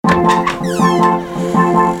Hello,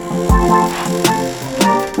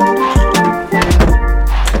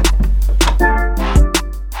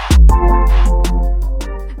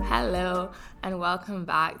 and welcome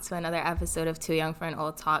back to another episode of Too Young for an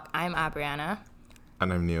Old Talk. I'm Abriana.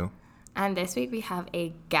 And I'm Neil. And this week we have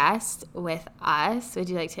a guest with us. Would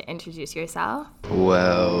you like to introduce yourself?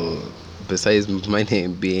 Well, besides my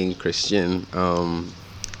name being Christian,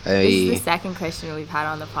 This is the second Christian we've had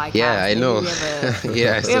on the podcast. Yeah, I know. We have a,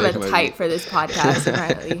 yeah, we have a type for this podcast,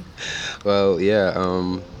 apparently. Well, yeah.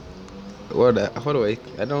 How do I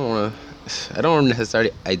don't necessarily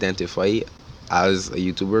identify as a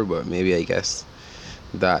YouTuber, but maybe I guess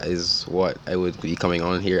that is what I would be coming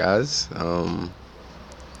on here as. I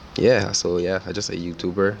just a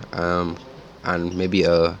YouTuber, and maybe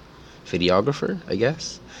a videographer, I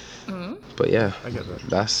guess. Mm-hmm. But yeah, I get that.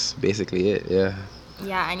 That's basically it. Yeah.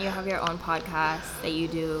 Yeah, and you have your own podcast that you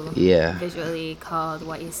do visually called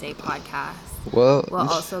What You Say Podcast. Well, we'll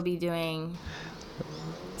also be doing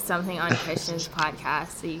something on Christian's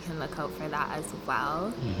podcast, so you can look out for that as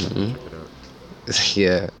well. Mm-hmm.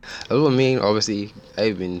 Yeah. Well, I mean, obviously,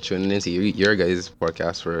 I've been tuning into your guys'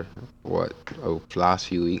 podcast for last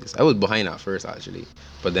few weeks. I was behind at first, actually,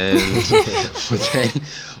 but then,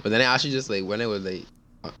 but then I actually just when I was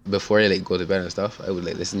before I go to bed and stuff, I would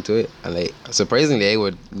listen to it, and surprisingly I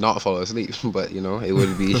would not fall asleep, but it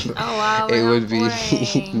would be oh wow, it would be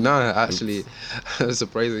boring. no, actually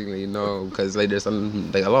surprisingly no, because there's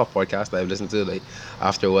some a lot of podcasts that I've listened to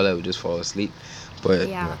after a while I would just fall asleep, but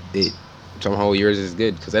it somehow yours is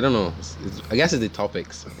good because I don't know, I guess it's the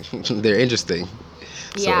topics. They're interesting.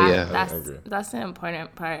 That's the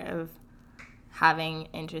important part of having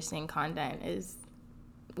interesting content is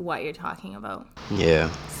what you're talking about. Yeah.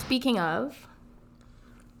 Speaking of,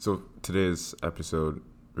 so today's episode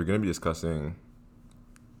we're going to be discussing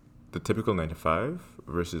the typical 9-to-5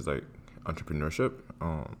 versus entrepreneurship,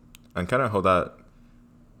 and kind of how that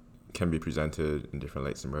can be presented in different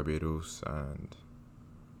lights in Barbados. And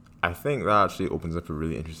I think that actually opens up a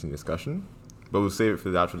really interesting discussion, but we'll save it for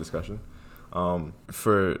the actual discussion.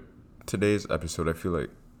 For today's episode, I feel like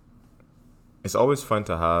it's always fun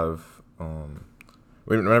to have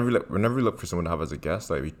whenever we look for someone to have as a guest,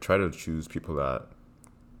 we try to choose people that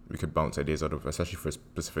we could bounce ideas out of, especially for a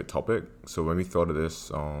specific topic. So when we thought of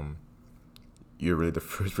this, you're really the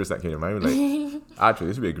first person that came to mind. Actually,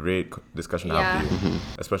 this would be a great discussion to have with you,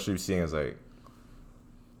 especially seeing as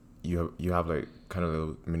you have kind of a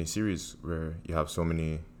little mini series where you have so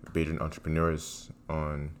many Bajan entrepreneurs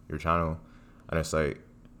on your channel, and it's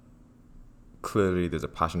clearly there's a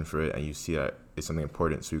passion for it, and you see that it's something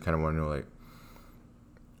important. So you kind of want to know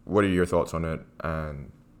what are your thoughts on it?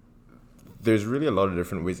 And there's really a lot of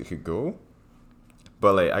different ways it could go.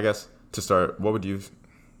 But I guess to start, how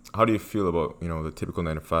do you feel about, the typical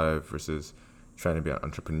 9-to-5 versus trying to be an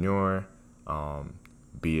entrepreneur,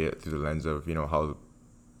 be it through the lens of, how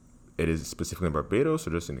it is specifically in Barbados or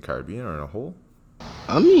just in the Caribbean or in a whole?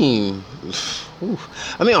 I mean,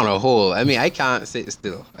 on a whole, I can't sit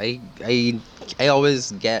still. I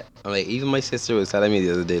always get, even my sister was telling me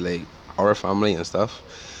the other day, our family and stuff,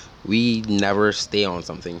 we never stay on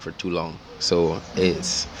something for too long. So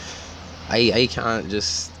it's, I can't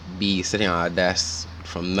just be sitting on a desk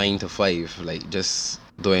from 9 to 5, just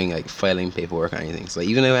doing filing paperwork or anything. So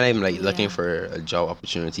even when I'm looking for a job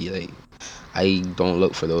opportunity, I don't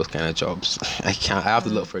look for those kind of jobs. I have to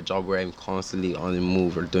look for a job where I'm constantly on the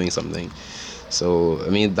move or doing something. So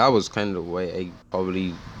that was kind of why I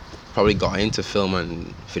probably got into film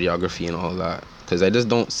and videography and all that, because I just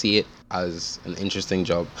don't see it as an interesting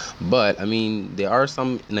job. But there are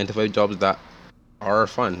some 9-to-5 jobs that are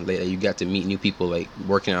fun. You get to meet new people,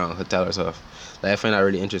 working at a hotel or stuff. I find that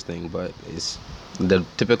really interesting, but it's the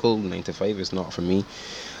typical 9-to-5 is not for me.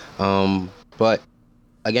 But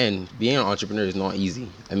again, being an entrepreneur is not easy.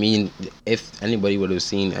 If anybody would have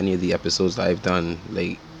seen any of the episodes that I've done,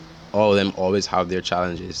 all of them always have their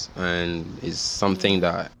challenges, and it's something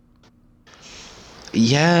that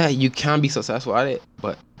you can be successful at it,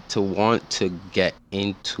 but to want to get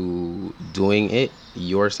into doing it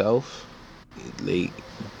yourself,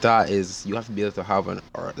 that is, you have to be able to have a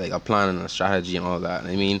plan and a strategy and all that.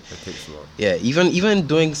 It takes a lot. Yeah, even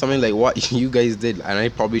doing something like what you guys did, and I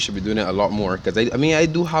probably should be doing it a lot more, because I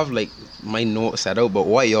do have my notes set out, but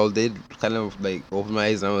what y'all did kind of opened my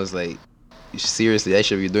eyes, and I was seriously, I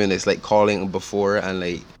should be doing this, calling before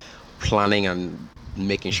and planning and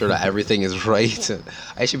making sure that everything is right.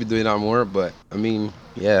 I should be doing that more, but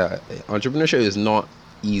entrepreneurship is not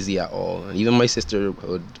easy at all. And even my sister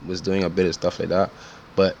was doing a bit of stuff like that,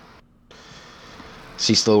 but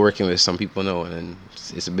she's still working with some people now, and then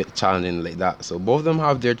it's a bit challenging like that. So both of them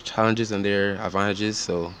have their challenges and their advantages.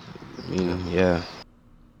 So I mean, yeah.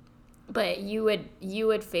 But you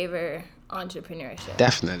would favor entrepreneurship.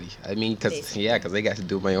 Definitely. I mean, because I get to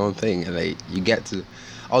do my own thing, and like you get to,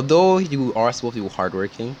 although you are supposed to be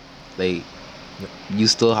hardworking, like you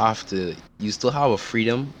still have a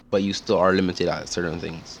freedom, but you still are limited at certain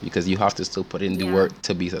things because you have to still put in the work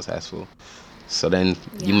to be successful. So then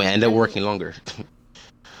you might end up working longer.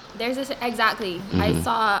 There's this exactly. I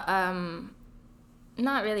saw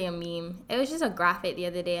not really a meme. It was just a graphic the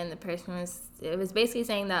other day, and the person was basically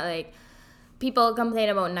saying that like people complain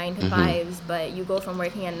about 9 to 5s, but you go from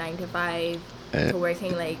working at 9 to 5 to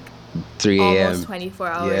working like 3 a.m. almost 24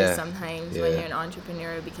 hours sometimes when you're an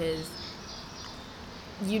entrepreneur, because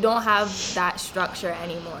you don't have that structure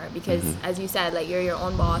anymore, because as you said, like you're your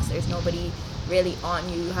own boss. There's nobody really on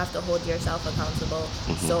you. You have to hold yourself accountable.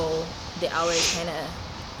 So the hours kind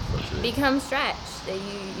of become stretched. That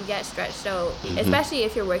you get stretched out, especially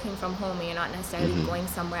if you're working from home and you're not necessarily going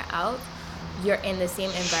somewhere else. You're in the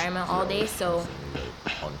same environment all day, so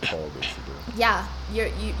on call basically. Yeah,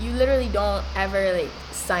 you literally don't ever like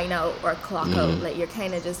sign out or clock out. Like you're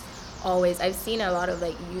kind of just always. I've seen a lot of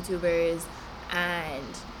like YouTubers and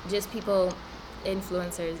just people,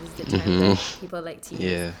 influencers is the term that people like to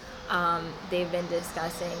use. They've been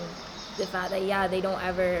discussing the fact that they don't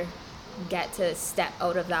ever get to step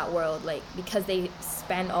out of that world, like because they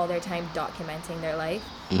spend all their time documenting their life.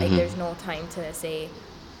 Like there's no time to say,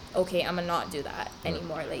 okay, I'm gonna not do that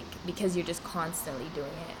anymore, like because you're just constantly doing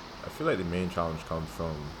it. I feel like the main challenge comes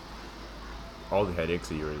from all the headaches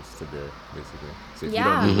that yours to bear, basically. So if you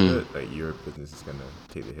don't do it, like your business is gonna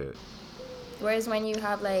take the hit. Whereas when you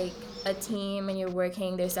have like a team and you're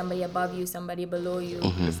working, there's somebody above you, somebody below you.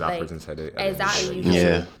 It's that like, person's headache.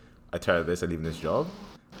 Exactly. I tried this, I leave this job.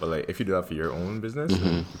 But like, if you do that for your own business,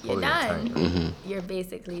 then you're done. You're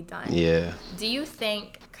basically done. Yeah. Do you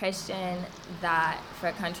think, Christian, that for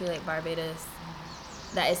a country like Barbados,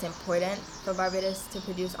 that it's important for Barbados to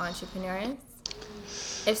produce entrepreneurs?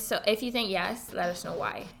 If so, if you think yes, let us know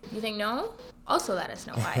why. If you think no, also let us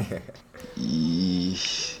know why.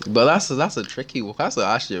 But that's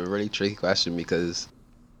actually a really tricky question, because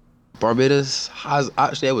Barbados has,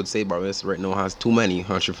 actually I would say Barbados right now has too many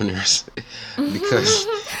entrepreneurs because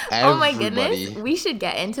oh my goodness, we should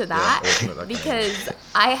get into that because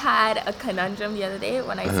I had a conundrum the other day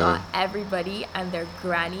when I saw everybody and their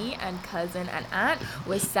granny and cousin and aunt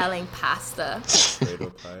was selling pasta.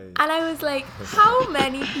 And I was like, how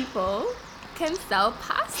many people can sell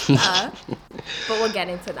pasta? But we'll get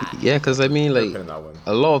into that. Yeah, because I mean, like,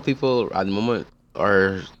 a lot of people at the moment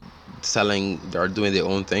are doing their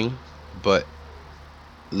own thing. But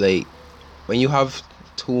like when you have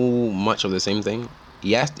too much of the same thing,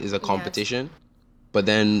 yes, it's a competition, but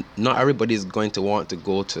then not everybody is going to want to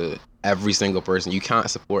go to every single person. You can't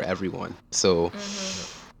support everyone. So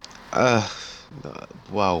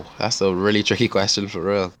wow, that's a really tricky question for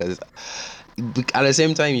real, because at the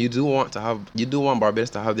same time you do want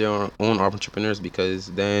Barbados to have their own entrepreneurs,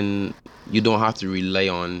 because then you don't have to rely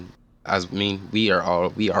on, we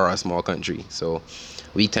are a small country, so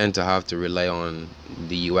we tend to have to rely on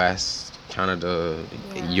the US, Canada,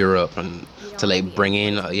 Europe, and to like bring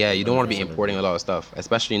in. You don't want to be importing a lot of stuff,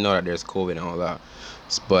 especially now that there's COVID and all that.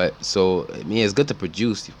 But so I mean, it's good to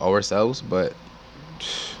produce ourselves, but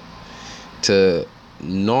to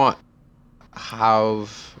not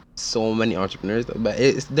have so many entrepreneurs. But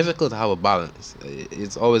it's difficult to have a balance.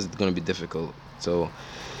 It's always going to be difficult. So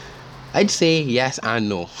I'd say yes and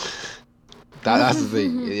no. That's the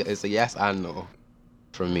thing. It's a yes and no.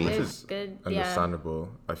 For me, which is understandable.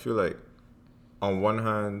 I feel like on one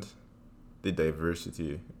hand, the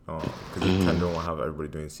diversity, because you kind of don't want to have everybody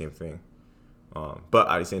doing the same thing, but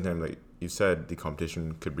at the same time, like you said, the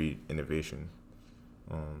competition could breed innovation.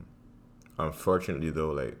 Unfortunately,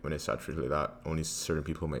 though, like when it's saturated like that, only certain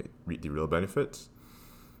people might reap the real benefits.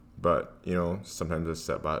 But sometimes a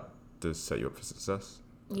setback does set you up for success.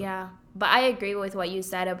 Yeah, but I agree with what you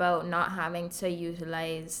said about not having to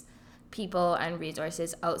utilize people and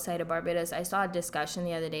resources outside of Barbados. I saw a discussion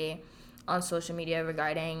the other day on social media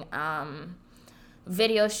regarding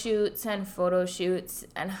video shoots and photo shoots,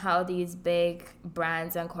 and how these big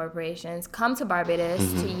brands and corporations come to Barbados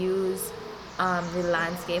to use the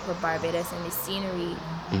landscape of Barbados and the scenery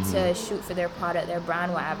to shoot for their product, their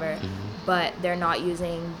brand, whatever, but they're not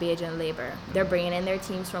using Bajan labor. They're bringing in their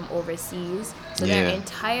teams from overseas, so their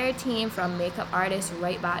entire team, from makeup artists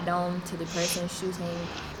right back down to the person shooting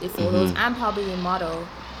the photos and probably the model,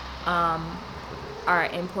 are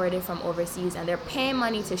imported from overseas, and they're paying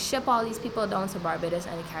money to ship all these people down to Barbados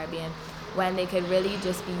and the Caribbean when they could really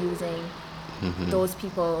just be using those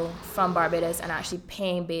people from Barbados and actually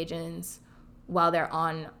paying Bajans while they're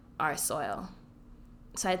on our soil.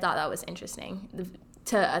 So I thought that was interesting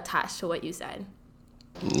to attach to what you said.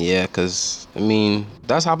 Yeah, because, I mean,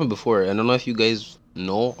 that's happened before. I don't know if you guys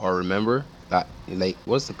know or remember that, like,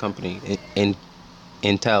 what's the company?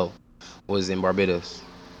 Intel was in Barbados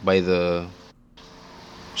by the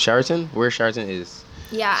Sheraton, where Sheraton is.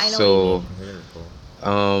 Yeah, I know what you mean. I think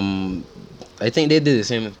I recall. I think they did the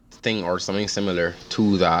same thing or something similar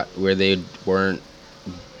to that, where they weren't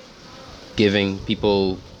giving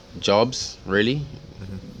people jobs, really.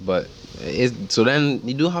 But so then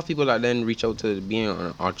you do have people that then reach out to being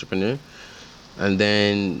an entrepreneur, and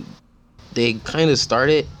then they kind of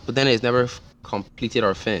started, but then it's never completed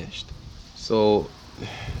or finished. So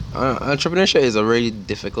entrepreneurship is a really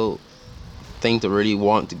difficult thing to really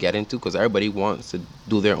want to get into, because everybody wants to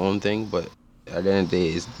do their own thing, but at the end of the day,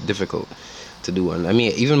 it's difficult to do. And I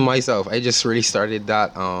mean, even myself, I just really started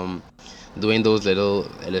that doing those little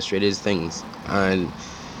illustrated things, and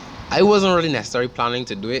I wasn't really necessarily planning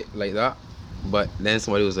to do it like that, but then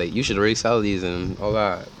somebody was like, you should really sell these and all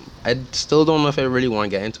that. I still don't know if I really want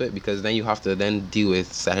to get into it, because then you have to then deal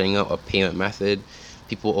with setting up a payment method,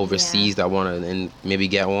 people overseas that want to then maybe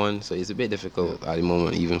get one, so it's a bit difficult at the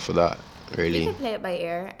moment even for that, We really. could play it by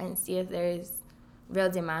ear and see if there's real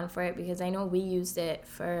demand for it, because I know we used it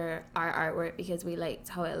for our artwork because we liked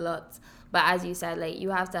how it looked. But as you said, like,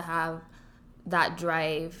 you have to have that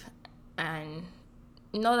drive and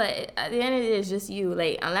know that at the end of the day, it's just you.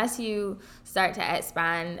 Like, unless you start to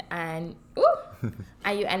expand and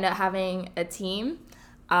and you end up having a team,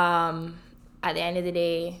 at the end of the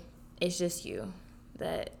day, it's just you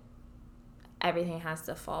that everything has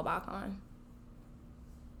to fall back on.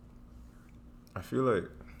 I feel like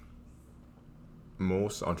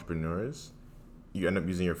most entrepreneurs, you end up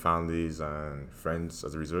using your families and friends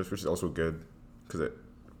as a resource, which is also good because it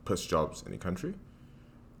puts jobs in the country.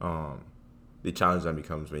 The challenge then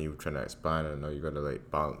becomes when you're trying to expand, and now you got to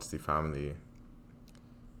like balance the family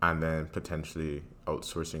and then potentially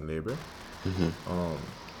outsourcing labor.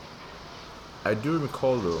 I do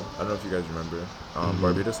recall though, I don't know if you guys remember,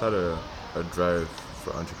 Barbados had a drive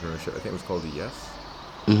for entrepreneurship. I think it was called the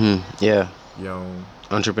Yeah. Young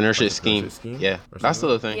Entrepreneurship Entrepreneurship scheme. scheme Yeah. or That's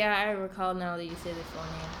something the thing. Yeah, I recall now that you say the full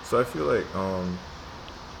name. So I feel like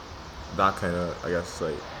that kind of, I guess,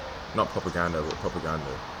 like, not propaganda, but propaganda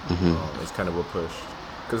is kind of what pushed,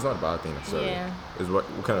 because it's not a bad thing necessarily. Yeah. Is what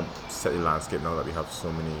kind of set the landscape now that we have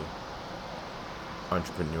so many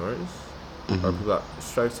entrepreneurs or people that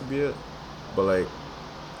strive to be it. But like,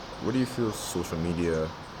 what do you feel social media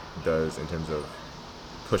does in terms of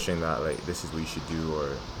pushing that, like, this is what you should do, or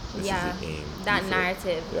this is your aim? Do you that feel-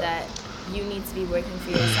 narrative Yeah. that you need to be working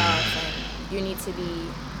for yourself and you need to be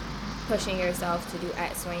pushing yourself to do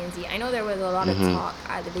X, Y, and Z. I know there was a lot of talk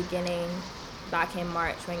at the beginning, back in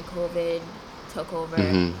March when COVID took over,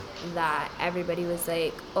 that everybody was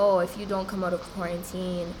like, oh, if you don't come out of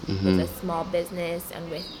quarantine with a small business and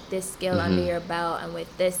with this skill under your belt and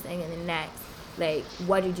with this thing and the next, like,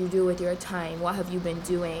 what did you do with your time? What have you been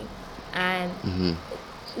doing? And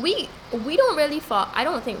we don't really fall, I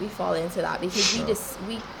don't think we fall into that, because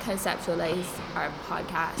we conceptualize our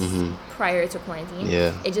podcast prior to quarantine.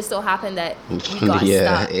 Yeah. It just so happened that we got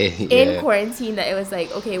stuck in quarantine, that it was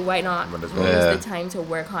like, okay, why not Might as use well. the time to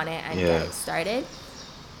work on it and get it started.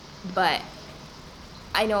 But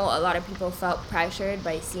I know a lot of people felt pressured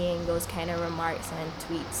by seeing those kind of remarks and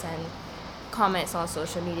tweets and comments on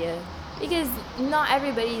social media, because not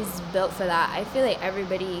everybody's built for that. I feel like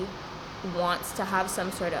everybody wants to have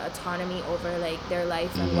some sort of autonomy over like their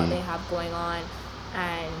life and what they have going on,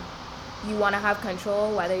 and you want to have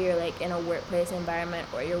control, whether you're like in a workplace environment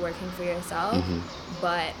or you're working for yourself.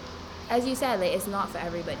 But as you said, like, it's not for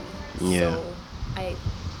everybody. Yeah. So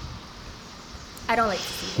I don't like to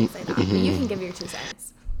see things like that. But you can give your 2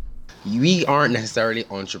 cents. We aren't necessarily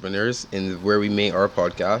entrepreneurs in where we make our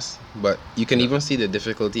podcast, but you can even see the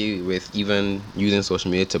difficulty with even using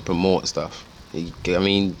social media to promote stuff. I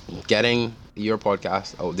mean, getting your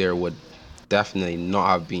podcast out there would definitely not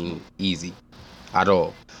have been easy at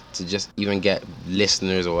all, to just even get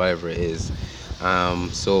listeners or whatever it is.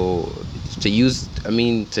 So to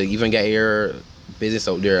even get your business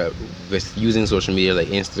out there with using social media like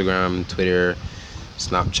Instagram, Twitter,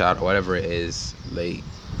 Snapchat, whatever it is, like,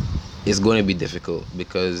 it's going to be difficult,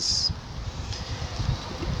 because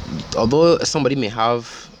although somebody may have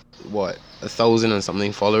 1,000 and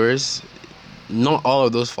something followers, not all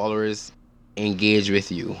of those followers engage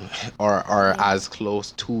with you or are as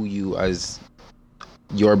close to you as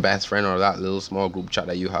your best friend or that little small group chat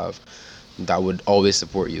that you have. that would always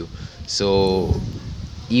support you. So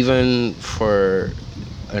even for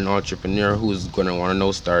an entrepreneur who's gonna want to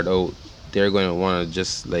know start out, they're gonna want to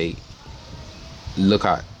just like look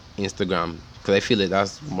at Instagram, because I feel like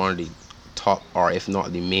that's one of the top, or if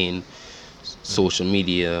not the main, social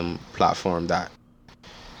media platform that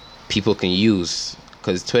people can use.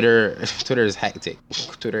 Because Twitter is hectic.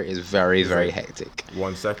 Twitter is very, It's very like hectic.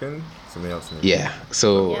 1 second, something else. Yeah.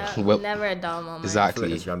 So Yeah, well, never a dull moment. I feel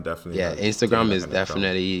like exactly. Instagram definitely. Yeah, has taken Instagram that is kind of jump.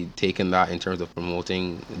 definitely taking that in terms of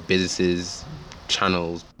promoting businesses,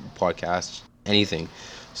 channels, podcasts, anything.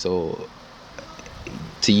 So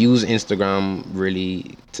to use Instagram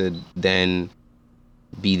really to then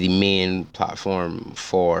be the main platform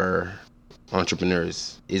for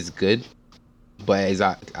entrepreneurs is good, but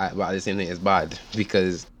but at the same thing, it's bad,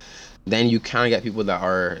 because then you can get people that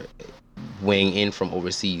are weighing in from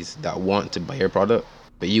overseas that want to buy your product,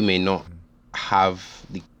 but you may not have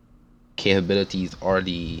the capabilities or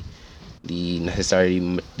the necessary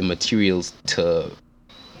the materials to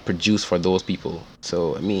produce for those people.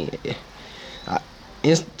 So I mean, uh,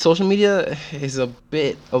 social media is a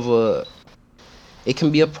bit of a, it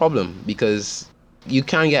can be a problem because you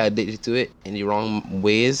can get addicted to it in the wrong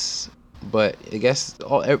ways. But I guess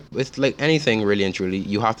it's like anything really and truly,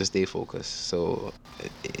 you have to stay focused. So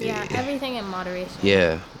Yeah, everything in moderation.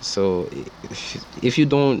 yeah, so if you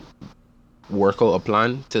don't work out a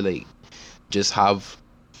plan to like just have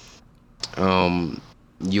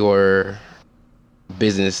your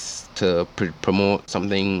business to promote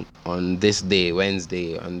something on this day,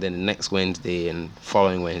 Wednesday, and then the next Wednesday and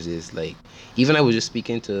following Wednesdays, like even I was just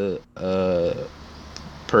speaking to a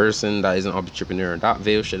person that is an entrepreneur. That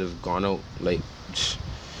video should have gone out like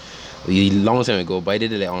a long time ago, but I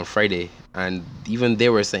did it like on Friday, and even they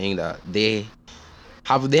were saying that they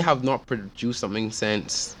have not produced something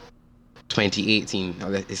since 2018.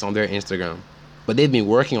 It's on their Instagram, but they've been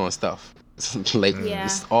working on stuff like Yeah.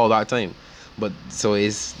 all that time. But so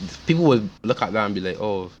it's, people would look at that and be like,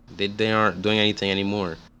 oh, they aren't doing anything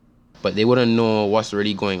anymore, but they wouldn't know what's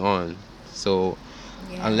really going on. So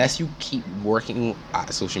Yeah. unless you keep working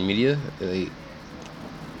at social media, like,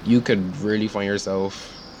 you could really find yourself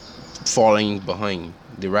falling behind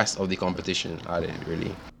the rest of the competition at it,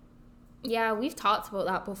 really. Yeah, we've talked about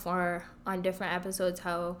that before on different episodes,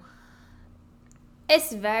 how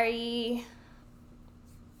it's very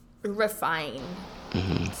refined,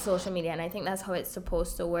 social media, and I think that's how it's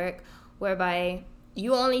supposed to work, whereby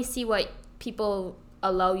you only see what people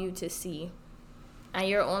allow you to see, and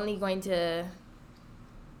you're only going to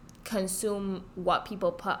consume what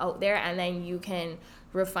people put out there, and then you can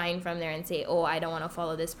refine from there and say, oh, I don't want to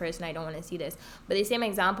follow this person, I don't want to see this. But the same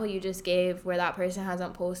example you just gave, where that person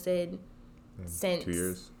hasn't posted since 2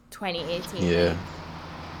 years. 2018, Yeah.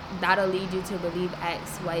 like, that'll lead you to believe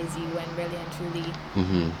X, Y, Z, when really and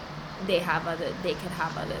truly they could have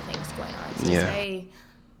other things going on. So Yeah. it's very,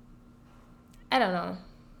 I don't know.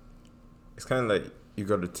 It's kind of like you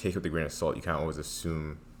got to take it with a grain of salt. You can't always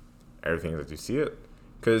assume everything as you see it.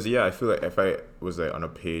 Because, yeah, I feel like if I was like on a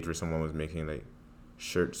page where someone was making like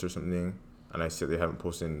shirts or something, and I see they haven't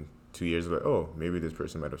posted in 2 years, like, oh, maybe this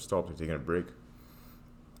person might have stopped or taken a break.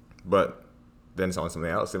 But then it's on something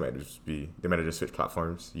else. They might have just switched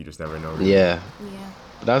platforms. You just never know. Really. Yeah. Yeah.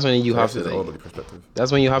 That's when you So have it's to just all like, about the perspective.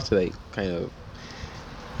 that's when you have to like kind of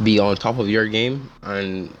be on top of your game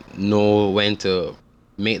and know when to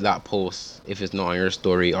make that post, if it's not on your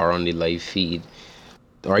story or on the live feed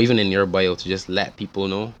or even in your bio, to just let people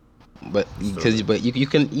know. But you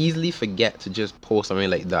can easily forget to just post something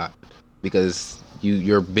like that because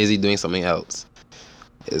you're busy doing something else.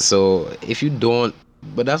 So if you don't,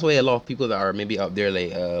 but that's why a lot of people that are maybe up there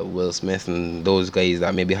like Will Smith and those guys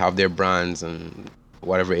that maybe have their brands and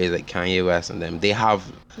whatever it is, like Kanye West and them, they have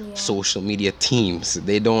social media teams.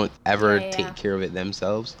 They don't ever Yeah. take care of it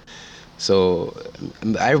themselves. So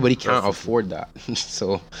everybody can't That's afford that.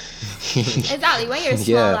 So Exactly. When you're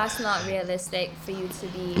small, Yeah. that's not realistic for you to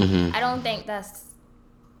be. I don't think that's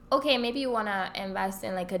okay. Maybe you want to invest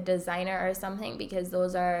in like a designer or something, because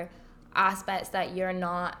those are aspects that you're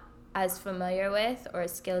not as familiar with or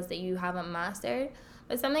skills that you haven't mastered.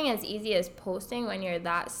 But something as easy as posting, when you're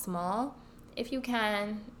that small, if you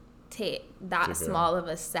can take that Take it small of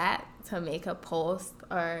a set to make a post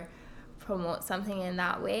or promote something in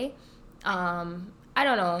that way. I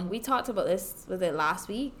don't know. We talked about this, was it last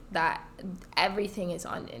week, that everything is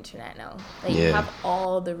on the internet now. Like you Yeah. have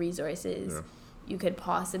all the resources you could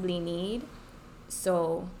possibly need.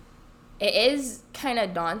 So it is kind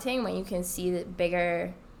of daunting when you can see the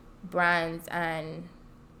bigger brands and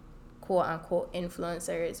quote unquote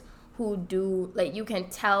influencers who do, like, you can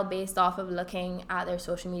tell based off of looking at their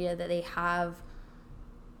social media that they have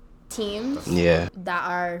teams Yeah. that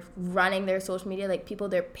are running their social media, like people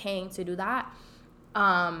they're paying to do that.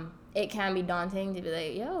 It can be daunting to be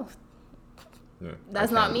like, yo, Yeah,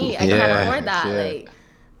 that's I not can't. me. I Yeah, can't afford that. yeah. Like,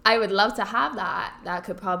 I would love to have that. That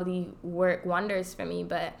could probably work wonders for me,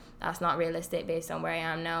 but that's not realistic based on where I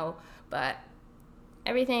am now. But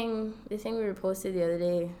the thing we reposted the other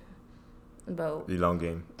day about, The long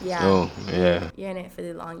game. yeah, Oh, yeah. you're in it for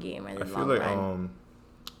the long game or the I feel long like run.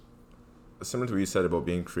 similar to what you said about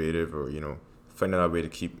being creative, or finding out a way to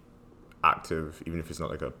keep active, even if it's not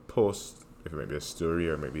like a post, if it might be a story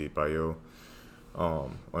or maybe a bio.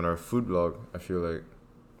 On our food blog, I feel like,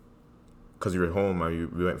 because we were at home,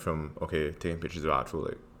 we went from taking pictures of actual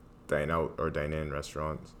like dine out or dine in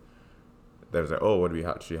restaurants. Then it was like, oh, what do we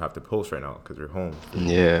actually have to post right now? Because we're home.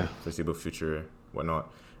 Yeah. Foreseeable future,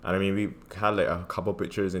 whatnot. And I mean, we had like a couple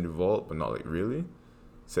pictures in the vault, but not like really.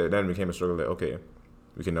 So then became a struggle. Like, okay,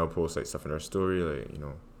 we can now post like stuff in our story, like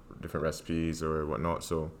different recipes or whatnot.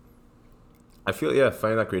 So I feel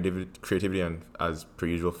find that creativity and, as per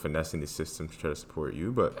usual, finessing the system to try to support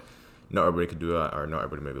you. But not everybody could do that, or not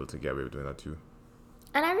everybody may be able to get away with doing that too.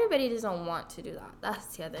 And everybody doesn't want to do that.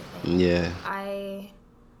 That's the other thing. Yeah.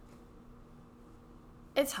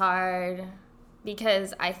 It's hard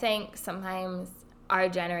because I think sometimes our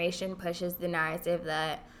generation pushes the narrative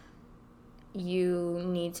that you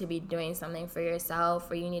need to be doing something for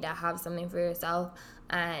yourself or you need to have something for yourself,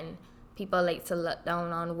 and people like to look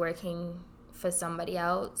down on working for somebody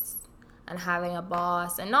else and having a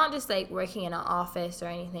boss, and not just like working in an office or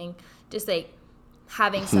anything, just like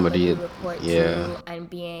having somebody you report to and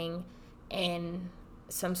being in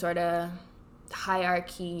some sort of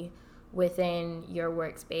hierarchy within your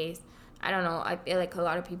workspace. I don't know, I feel like a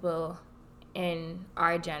lot of people in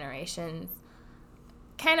our generations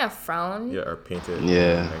kind of frown Or painted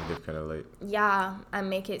negative kind of light. and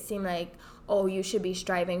make it seem like, oh, you should be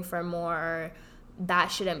striving for more, or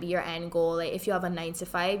that shouldn't be your end goal. Like, if you have a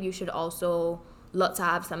 9-to-5, you should also look to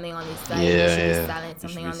have something on the side. You should be selling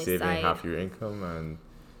something on the side. You should be saving half your income and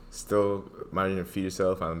still managing to feed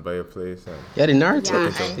yourself and buy a place. And The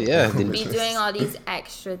narrative. Be doing all these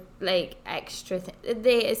extra things.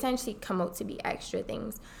 They essentially come out to be extra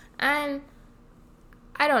things. And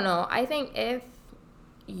I don't know. I think if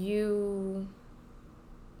you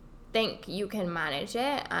think you can manage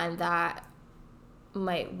it and that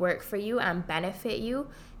might work for you and benefit you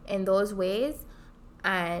in those ways,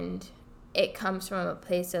 and it comes from a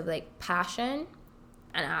place of like passion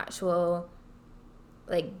and actual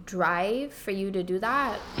like drive for you to do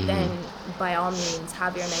that, then by all means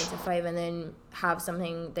have your 9-to-5 and then have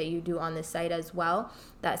something that you do on the side as well.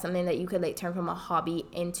 That's something that you could like turn from a hobby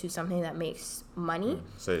into something that makes money.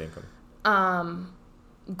 Side income.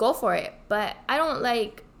 Go for it. But I don't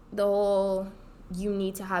like the whole you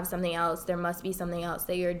need to have something else, there must be something else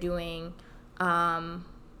that you're doing,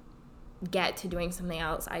 get to doing something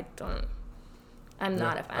else. I'm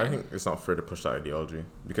not a fan. I think it's not fair to push that ideology,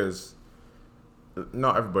 because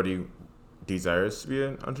not everybody desires to be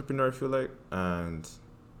an entrepreneur, I feel like, and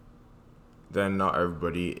then not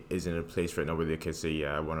everybody is in a place right now where they can say,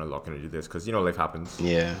 I want to lock in and do this, because life happens.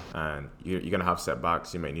 And you're gonna have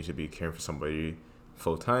setbacks. You might need to be caring for somebody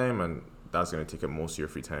full time, and that's gonna take up most of your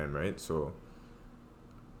free time, right? So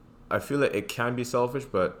I feel like it can be selfish,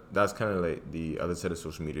 but that's kind of like the other side of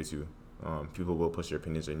social media too. People will push their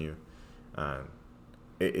opinions on you, and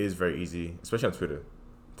it is very easy, especially on Twitter,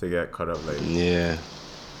 to get caught up like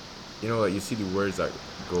like you see the words that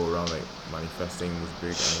go around, like manifesting was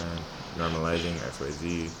big and then normalizing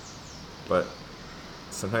XYZ, but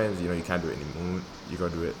sometimes you can't do it in the moment. You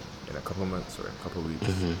gotta do it in a couple of months or a couple of weeks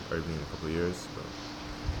or even a couple of years.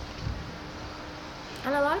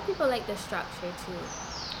 And a lot of people like the structure too.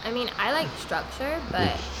 I mean, I like structure,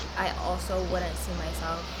 but I also wouldn't see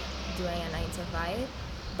myself doing a 9-to-5.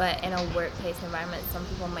 But in a workplace environment, some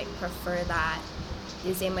people might prefer that.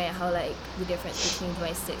 The same way how like the difference between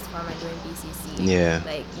doing sixth form and doing BCC.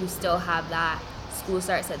 Like, you still have that school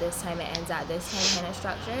starts at this time, it ends at this time kind of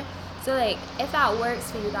structure. So like, if that works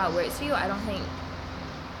for you, that works for you. I don't think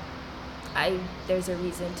there's a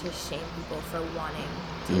reason to shame people for wanting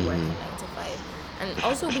to work a 9-to-5. And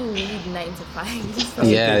also we need 9-to-5.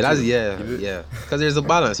 Because there's a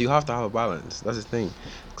balance. You have to have a balance. That's the thing.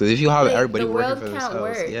 Because if you have everybody working for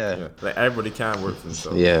themselves, like everybody can't work for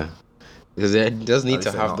themselves. Because it does need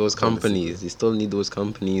to have those companies. You still need those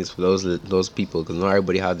companies for those people, because not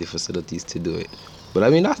everybody has the facilities to do it. But I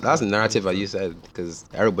mean, that's a narrative, as you said, because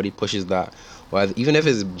everybody pushes that. Well, even if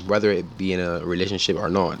it's whether it be in a relationship or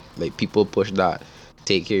not, like people push that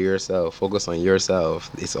take care of yourself, focus on yourself.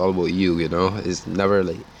 It's all about you, you know. It's never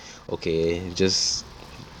like, okay, just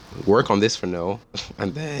work on this for now,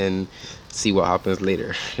 and then see what happens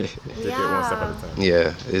later. Take it one step at a time.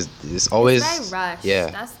 Yeah, it's always It's very rushed.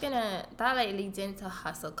 yeah. That like leads into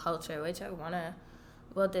hustle culture, which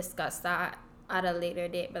we'll discuss that at a later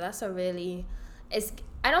date. But that's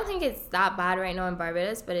I don't think it's that bad right now in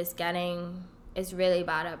Barbados, but it's really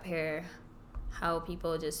bad up here. How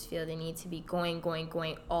people just feel they need to be going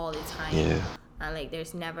all the time. Yeah. And like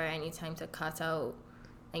there's never any time to cut out,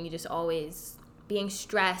 and you just always being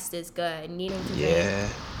stressed is good. Needing to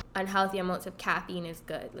drink unhealthy amounts of caffeine is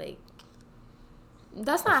good. Like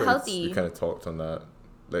that's not healthy. We kind of talked on that,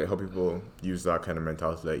 like how people use that kind of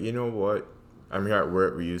mentality. Like, you know what, I'm here at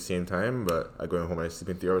work, we use the same time, but I go home and I sleep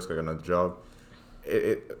in 3 hours because I got another job.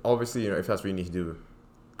 It obviously, if that's what you need to do,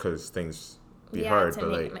 because things be hard, but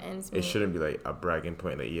like it shouldn't be like a bragging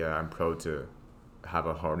point. Like, yeah, I'm proud to have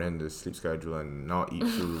a horrendous sleep schedule and not eat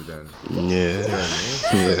food and Yeah. you know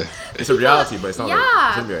what I mean? Yeah. It's a reality, but it's not like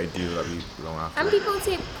it shouldn't be ideal that we long after. And people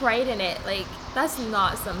take pride in it. Like that's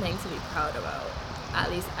not something to be proud about.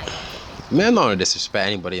 At least I don't think. Man, I'm not gonna disrespect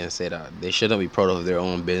anybody and say that they shouldn't be proud of their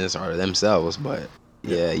own business or themselves, but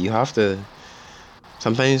yeah, you have to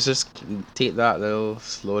sometimes just take that little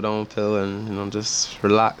slow down pill and just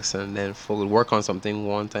relax and then work on something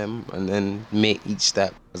one time and then make each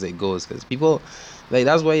step as it goes. Because people, like,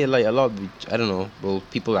 that's why like a lot of, I don't know, well,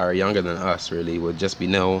 people that are younger than us really would just be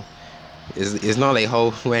it's not like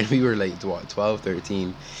how when we were like 12,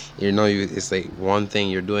 13, it's like one thing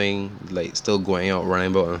you're doing, like still going out, running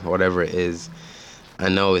about and whatever it is. I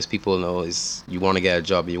know it's people know is you want to get a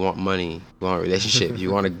job, you want money, you want a relationship, you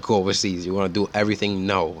want to go overseas, you want to do everything.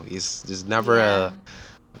 No, it's just never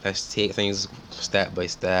let's take things step by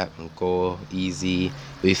step and go easy.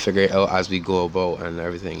 We figure it out as we go about and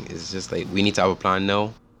everything. It's just like we need to have a plan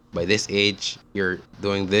now. By this age, you're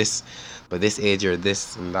doing this. By this age, you're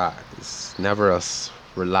this and that. It's never a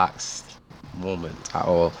relaxed moment at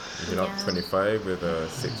all. If you're not 25 with a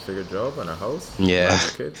 6-figure job and a house, Yeah.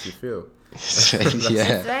 and kids, you feel. Yeah.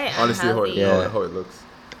 It's very Honestly, how unhealthy. it looks.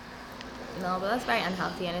 No, but that's very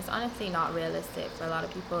unhealthy, and it's honestly not realistic for a lot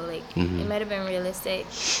of people. Like Mm-hmm. it might have been realistic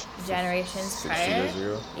generations 60 prior. years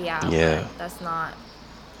ago. Yeah. Yeah. But that's not.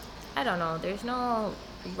 I don't know. There's no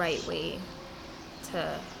right way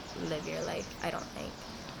to live your life. I don't think.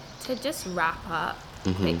 To just wrap up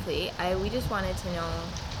quickly, we just wanted to know,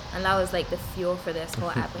 and that was like the fuel for this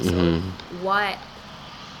whole episode. What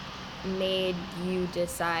made you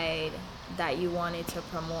decide that you wanted to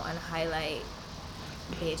promote and highlight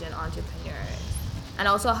Bajan entrepreneurs, and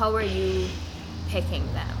also how were you picking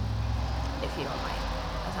them, if you don't mind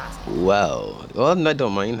us asking? Well, I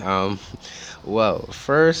don't mind. Well,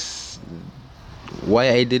 first, why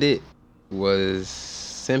I did it was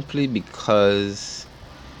simply because,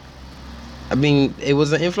 I mean, it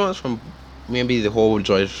was an influence from maybe the whole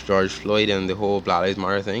George Floyd and the whole Black Lives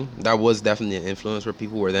Matter thing. That was definitely an influence where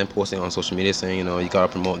people were then posting on social media saying, you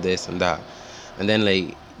gotta promote this and that. And then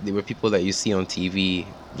like there were people that you see on TV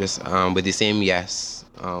just with the same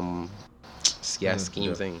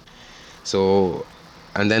scheme thing. So,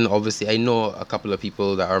 and then obviously I know a couple of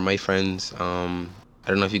people that are my friends. I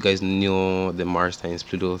don't know if you guys knew the Mars Times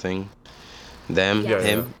Pluto thing. Them, Yeah.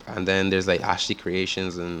 him, and then there's like Ashley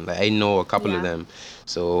Creations, and like I know a couple of them.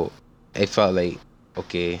 So I felt like,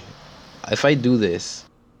 okay, if I do this,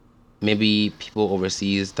 maybe people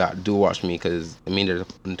overseas that do watch me, because I mean there's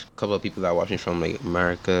a couple of people that watch me from like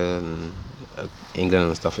America and England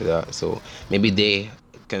and stuff like that. So maybe they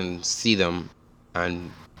can see them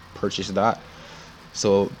and purchase that.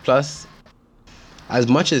 So plus, as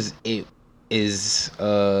much as it is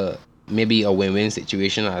maybe a win-win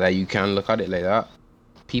situation that you can look at it like that,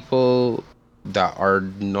 people that are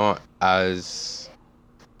not as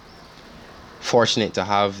fortunate to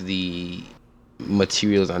have the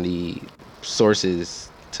materials and the sources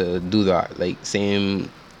to do that, like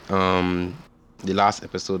same the last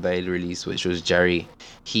episode that I released, which was Jerry,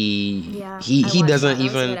 he doesn't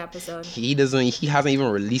even he hasn't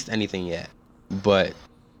even released anything yet, but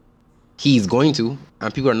he's going to,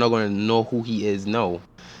 and people are not going to know who he is now.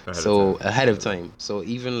 Ahead of time. So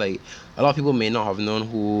even like a lot of people may not have known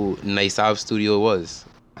who Nice Studio was,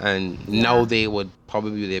 and now they would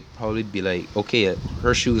probably be like, okay,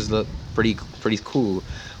 her shoes look pretty cool.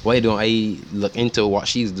 Why don't I look into what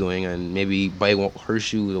she's doing and maybe buy her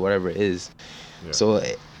shoes or whatever it is? Yeah. So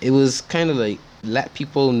it was kind of like let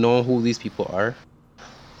people know who these people are,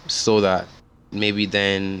 so that maybe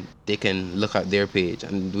then they can look at their page.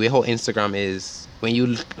 And the way how Instagram is, when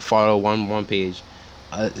you follow one page,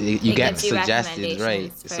 you It get gives you suggested,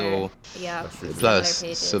 right? recommendations So for, yeah, That's true. similar plus,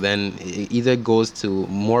 pages. so then it either goes to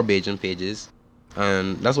more Bajan pages,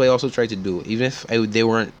 and that's what I also try to do. Even if they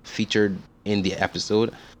weren't featured in the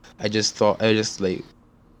episode, I just like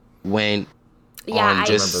went Yeah, on I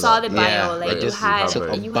remember saw that. the yeah, bio. I Like Right, you just you'd have, had took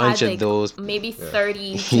a like, you bunch had of like those. maybe Yeah.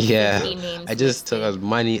 30 to Yeah, 50 names I just took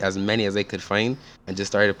listed. as many as I could find and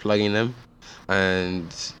just started plugging them,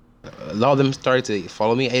 and a lot of them started to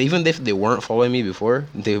follow me. And even if they weren't following me before,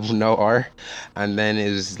 they now are. And then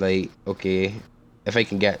it was like, okay, if I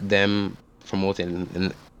can get them promoting,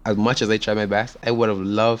 and as much as I try my best, I would have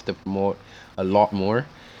loved to promote a lot more,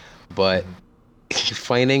 but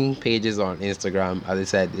finding pages on Instagram, as I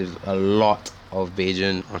said, there's a lot of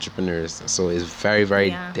Bajan entrepreneurs, so it's very, very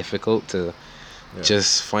Yeah. difficult to Yeah.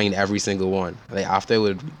 just find every single one. Like after I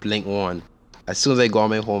would blink one, as soon as I go on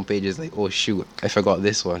my homepage, it's like, oh shoot, I forgot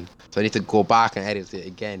this one, so I need to go back and edit it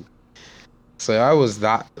again. So I was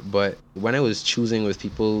that, but when I was choosing with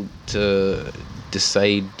people to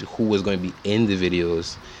decide who was going to be in the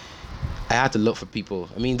videos, I had to look for people.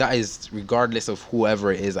 I mean, that is regardless of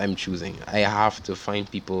whoever it is I'm choosing. I have to find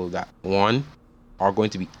people that, one, are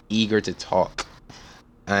going to be eager to talk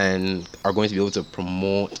and are going to be able to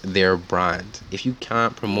promote their brand. If you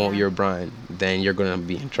can't promote Yeah. your brand, then you're going to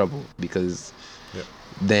be in trouble, because Yeah.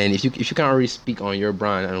 then if you can't really speak on your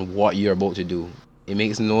brand and what you're about to do, it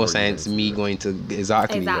makes no Or you sense can me do it. going to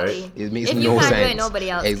exactly. Exactly. It makes If no you can't sense. do it, nobody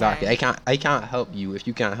else Exactly. can. I can't help you if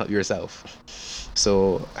you can't help yourself.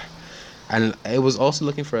 So, and I was also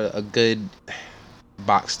looking for a good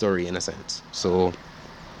backstory in a sense. So,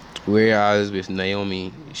 whereas with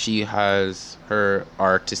Naomi, she has her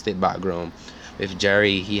artistic background. With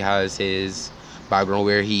Jerry, he has his background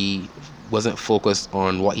where he wasn't focused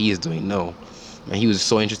on what he is doing now, and he was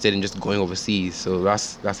so interested in just going overseas. So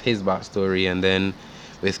that's his backstory. And then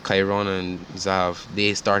with Chiron and Zav,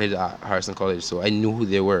 they started at Harrison College, so I knew who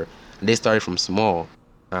they were. They started from small,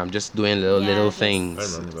 just doing little Yeah, just things.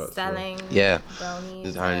 I remember that. selling Yeah,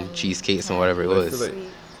 brownies and cheesecakes and candy, whatever it But I was. feel like sweet.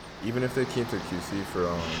 even if they came to QC for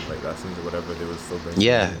like lessons or whatever, they would still bring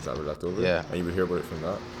Yeah. some things that were left over. Yeah. And you would hear about it from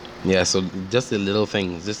that. Yeah, so just the little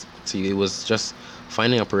things. Just see, it was just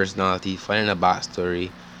finding a personality, finding a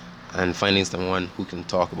backstory, and finding someone who can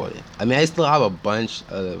talk about it. I mean, I still have a bunch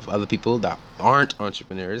of other people that aren't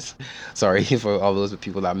entrepreneurs. Sorry for all those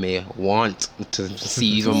people that may want to see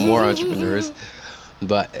even more entrepreneurs.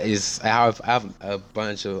 But I have a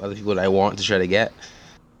bunch of other people that I want to try to get,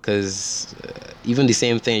 because even the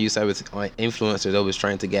same thing you said with influencers, I was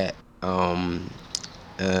trying to get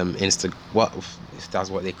what if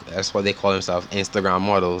that's what they call themselves, Instagram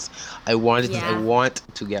models. I Yeah. want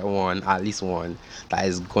to get one, at least one, that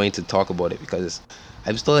is going to talk about it, because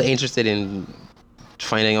I'm still interested in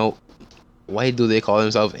finding out why do they call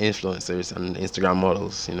themselves influencers and Instagram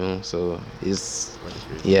models, so it's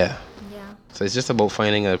Like, yeah. Yeah. So it's just about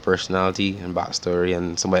finding a personality and backstory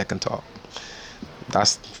and somebody that can talk.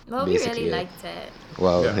 That's Well, we basically really it. liked it.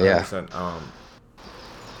 Well, Yeah, yeah. 100%.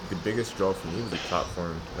 The biggest draw for me was the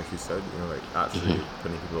platform, like you said, like actually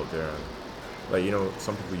putting people out there. And, like,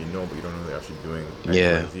 some people but you don't know they're actually doing X,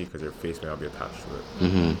 Yeah. Y, and Z because their face may not be attached to it.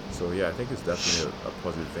 Mhm. So, yeah, I think it's definitely a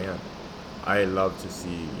positive thing. And I love to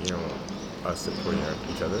see, us supporting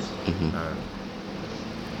each other. And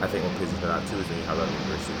I think what plays into that too is when you have that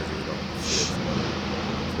diversity, because you don't see someone,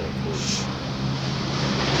 quote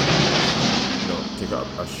unquote, take up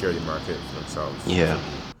a shared market for themselves. Yeah.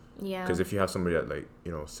 Yeah. Because if you have somebody that, like,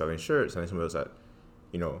 selling shirts, and somebody else that,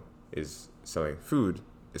 is selling food,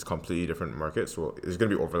 it's completely different market. So there's going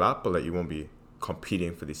to be overlap, but, like, you won't be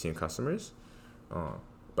competing for the same customers.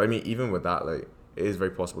 But I mean, even with that, like, it is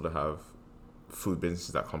very possible to have food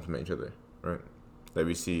businesses that complement each other, right? Like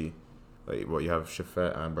we see, like, you have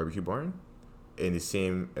Chefette and Barbecue Barn in the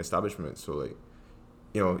same establishment. So, like,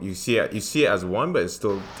 you see it as one, but it's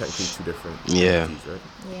still technically two different Yeah. entities, right?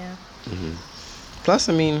 Yeah. Plus,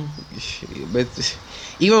 I mean, but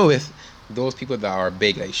even with those people that are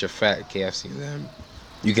big, like Chefette, KFC, them,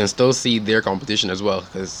 you can still see their competition as well,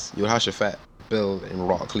 because you have Chefette build in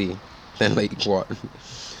Rockley, then like what,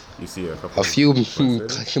 You see a couple a few months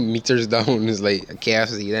later. meters down is like a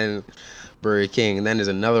KFC, then Burger King, and then there's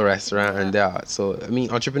another restaurant and that. So I mean,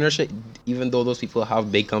 entrepreneurship, even though those people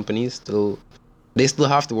have big companies, they still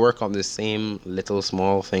have to work on the same little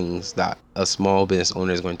small things that a small business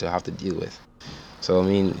owner is going to have to deal with. So I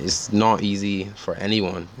mean, it's not easy for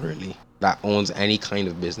anyone really that owns any kind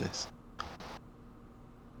of business.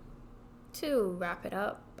 To wrap it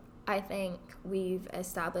up, I think we've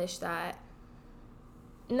established that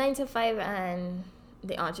 9 to 5 and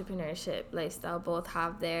the entrepreneurship lifestyle both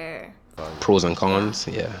have their Pros and cons,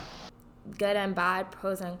 yeah. good and bad,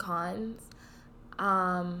 pros and cons.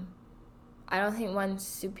 I don't think one's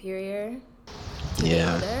superior to the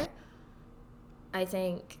other. I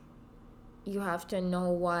think you have to know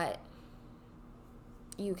what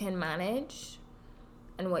you can manage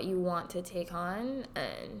and what you want to take on,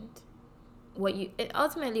 and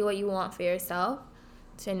ultimately what you want for yourself,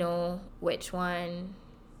 to know which one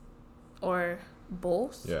or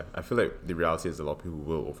both. Yeah, I feel like the reality is a lot of people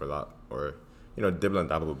will overlap, or dibble and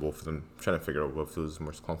dabble with both of them, trying to figure out what feels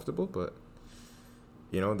most comfortable. But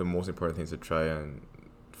the most important thing is to try and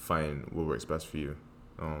find what works best for you.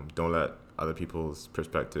 Don't let other people's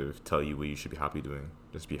perspective tell you what you should be happy doing.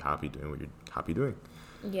 Just be happy doing what you're happy doing.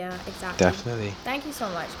 Yeah, exactly. Definitely. Thank you so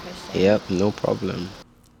much, Christian. Yep, no problem.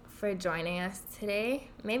 For joining us today.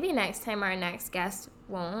 Maybe next time our next guest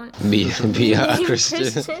won't Be a Christian.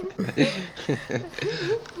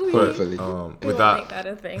 Hopefully. With that, make that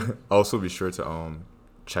a thing. Also be sure to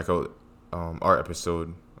check out our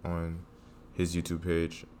episode on his YouTube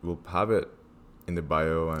page. We'll have it in the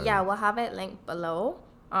bio. And yeah, we'll have it linked below.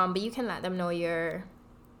 But you can let them know your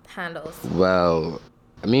handles. Well,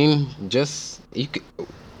 I mean,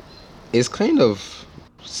 it's kind of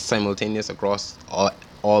simultaneous across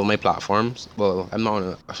all my platforms. Well, I'm not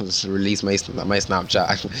gonna just release my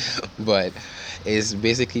Snapchat, but it's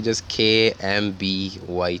basically just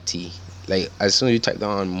KMBYT. Like, as soon as you type that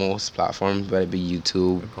on most platforms, whether it be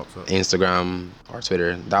YouTube, Instagram, or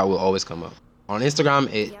Twitter, that will always come up. On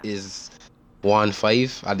Instagram, it is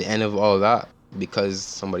 15 at the end of all of that, because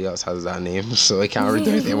somebody else has that name, so I can't really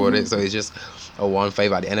do anything about it. So it's just a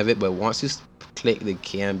 15 at the end of it. But once you click the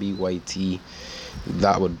KMBYT,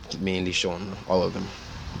 that would mainly show on all of them.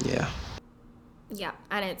 Yeah. Yeah,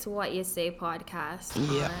 and it's What You Say podcast.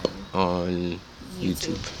 Yeah. On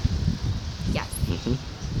YouTube. Yeah.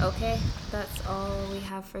 Okay, that's all we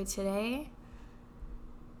have for today.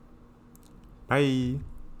 Bye.